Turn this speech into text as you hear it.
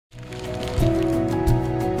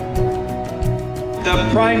the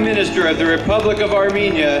Prime Minister of the Republic of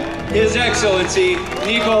Armenia, His Excellency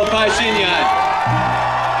Nikol Pashinyan.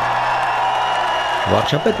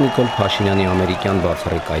 Վարչապետ Նիկոլ Փաշինյանի ամերիկյան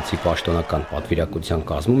բացառիկ այցի պաշտոնական պատվիրակության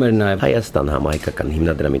կազմում էր նաև Հայաստան համահայկական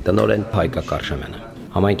հիմնադրամի տնօրեն Հայկակ Արշամյանը։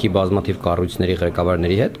 Համայնքի բազմաթիվ կառույցների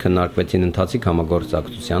ղեկավարների հետ քննարկվեցին ընթացիկ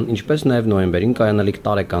համագործակցության, ինչպես նաև նոյեմբերին կայանալիք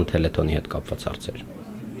տարեկան թելեթոնի հետ կապված հարցեր։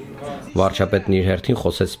 Վարչապետն իր հերթին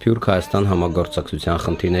խոսեց Սփյուռք Հայաստան համագործակցության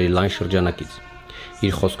խնդիրների լայն շրջանակից։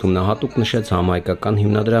 Իր խոսքում նա հատուկ նշեց համահայկական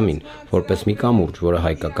հիմնադրամին, որպես մի կամուրջ, որը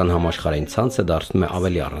հայկական համաշխարհային ցանցը դարձնում է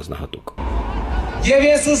ավելի առանձնահատուկ։ Եվ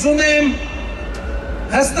ես ուզում եմ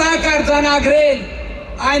հստակ արձանագրել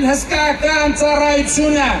այն հսկայական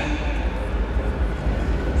ծառայությունը,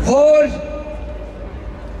 որ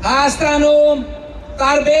Հայաստանում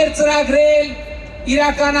տարբեր ծրագրեր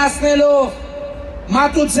իրականացնելով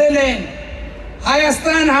մատուցել են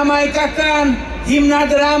Հայաստան համահայկական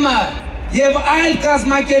հիմնադրամը եւ այլ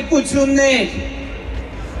կազմակերպություններ։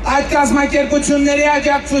 Այդ կազմակերպությունների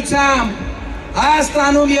աջակցությամբ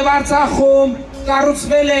Հայաստանում եւ Արցախում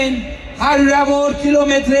կառուցվել են հարյուրավոր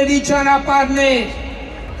կիլոմետրերի ճանապարհներ,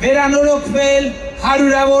 վերանորոգվել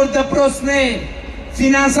հարյուրավոր դպրոցներ,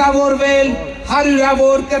 ֆինանսավորվել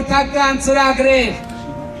հարյուրավոր կրթական ծրագրեր։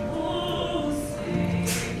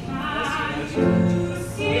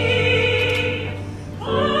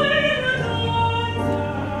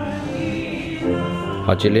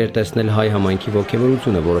 Հաճելի էր տեսնել հայ համայնքի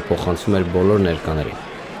ոգևորությունը, որը փոխանցվում էր բոլոր ներկաներին։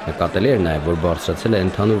 Նկատելի էր նաև, որ բարձրացել է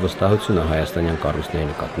ընդհանուր վստահությունը հայաստանյան կառույցների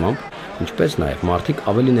նկատմամբ, ինչպես նաև մարդիկ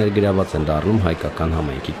ավելի ներգրաված են դառնում հայկական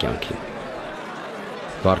համայնքի կյանքին։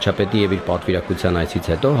 Վարչապետի եւ իր պատվիրակության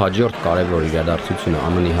այցից հետո հաջորդ կարևոր իրադարձությունը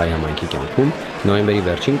ԱՄՆ-ի հայ համայնքի կյանքում նոյեմբերի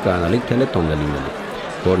վերջին կայանալիք թելետոնն է լինելու,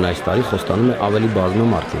 որն այս տարի խոստանում է ավելի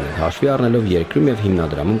բազմամարդ լինել, հաշվի առնելով երկրում եւ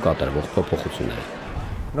հիմնադրամում կատարվող փոփոխությունները։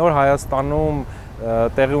 Նոր Հայաստանում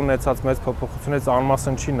տեղի ունեցած մեծ փոփոխությունից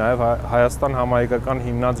անմասն չի նաև Հայաստան համահայկական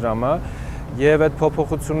հիմնադրամը եւ այդ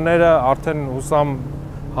փոփոխությունները արդեն հուսամ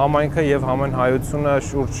համայնքը եւ համայն հայությունը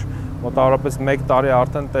շուրջ մոտավորապես 1 տարի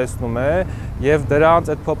արդեն տեսնում է եւ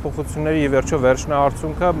դրանց այդ փոփոխությունների ի վերջո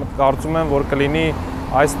վերջնահարցունքը կարծում եմ որ կլինի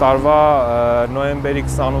այս տարվա նոյեմբերի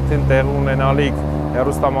 28-ին տեղի ունենալիք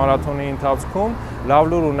հերոստամարաթոնի ընթացքում լավ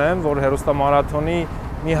լուր ունեմ որ հերոստամարաթոնի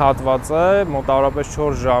մի հատվածը մոտավորապես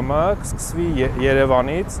 4 ժամը կսկսվի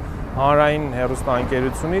Երևանից, հանրային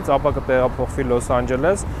հեռուստաընկերությունից, ապա կտեղափոխվի Լոս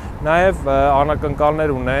Անջելես, նաև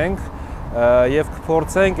անակնկալներ ունենք եւ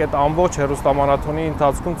կփորձենք այդ ամբողջ հեռուստամարաթոնի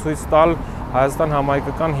ընթացքում ցույց տալ Հայաստան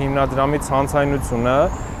համահայկական հիմնադրամի ցանցայնությունը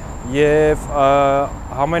եւ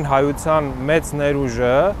համայն հայության մեծ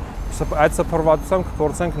ներուժը, այդ սփռվածությամբ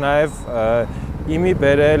կփորձենք նաև իմի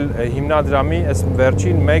բերել հիմնադրամի այս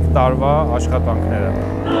վերջին 1 տարվա աշխատանքները։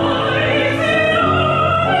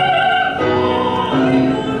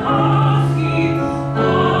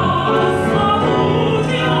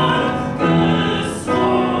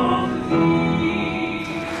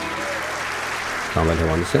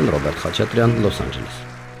 Ռոբերտ Խաչատրյան, Լոս Անջելես։